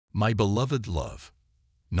My beloved love,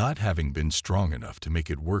 not having been strong enough to make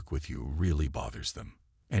it work with you really bothers them.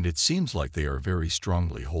 And it seems like they are very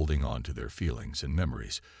strongly holding on to their feelings and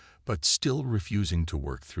memories, but still refusing to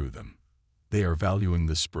work through them. They are valuing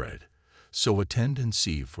the spread, so attend and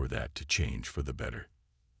see for that to change for the better.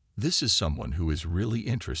 This is someone who is really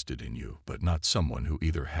interested in you, but not someone who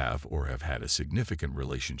either have or have had a significant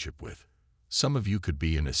relationship with. Some of you could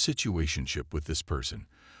be in a situationship with this person,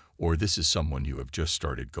 or this is someone you have just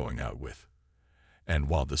started going out with. And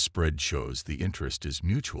while the spread shows the interest is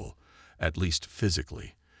mutual, at least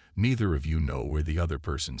physically, neither of you know where the other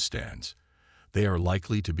person stands. They are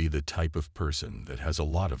likely to be the type of person that has a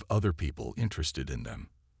lot of other people interested in them.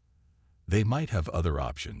 They might have other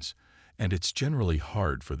options, and it's generally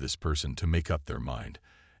hard for this person to make up their mind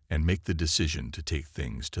and make the decision to take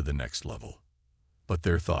things to the next level. But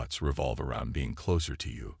their thoughts revolve around being closer to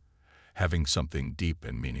you, having something deep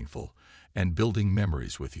and meaningful, and building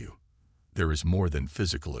memories with you. There is more than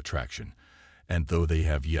physical attraction, and though they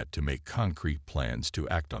have yet to make concrete plans to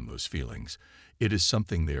act on those feelings, it is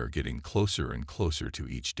something they are getting closer and closer to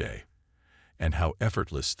each day. And how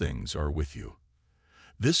effortless things are with you.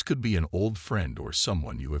 This could be an old friend or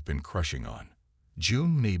someone you have been crushing on.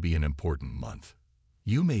 June may be an important month.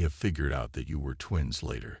 You may have figured out that you were twins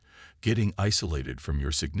later, getting isolated from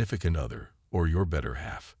your significant other or your better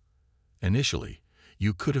half. Initially,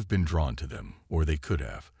 you could have been drawn to them, or they could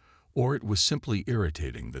have, or it was simply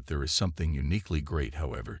irritating that there is something uniquely great.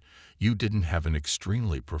 However, you didn't have an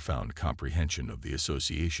extremely profound comprehension of the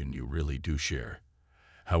association you really do share.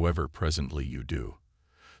 However, presently you do.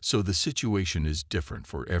 So the situation is different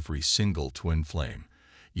for every single twin flame,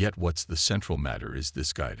 yet what's the central matter is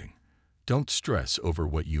this guiding. Don't stress over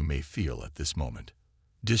what you may feel at this moment.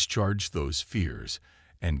 Discharge those fears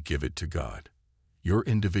and give it to God. Your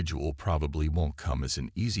individual probably won't come as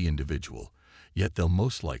an easy individual, yet they'll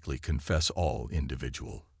most likely confess all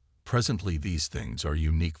individual. Presently these things are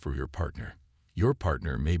unique for your partner. Your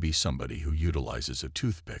partner may be somebody who utilizes a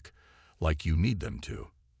toothpick, like you need them to.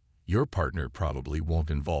 Your partner probably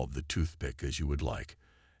won't involve the toothpick as you would like,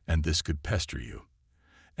 and this could pester you.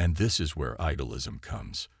 And this is where idolism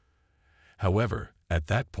comes. However, at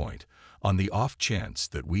that point, on the off chance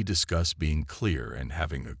that we discuss being clear and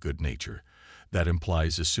having a good nature, that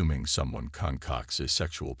implies assuming someone concocts a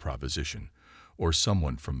sexual proposition, or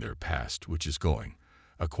someone from their past which is going,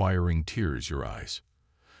 acquiring tears your eyes.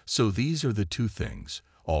 So these are the two things,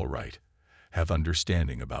 all right. Have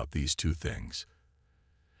understanding about these two things.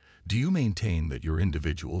 Do you maintain that your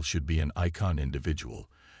individual should be an icon individual,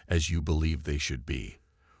 as you believe they should be,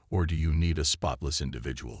 or do you need a spotless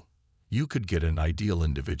individual? You could get an ideal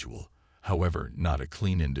individual, however, not a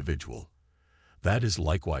clean individual. That is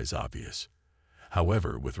likewise obvious.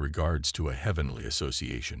 However, with regards to a heavenly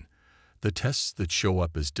association, the tests that show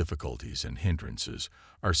up as difficulties and hindrances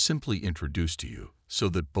are simply introduced to you so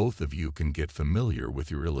that both of you can get familiar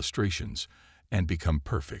with your illustrations and become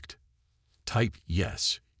perfect. Type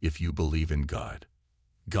yes if you believe in God.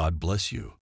 God bless you.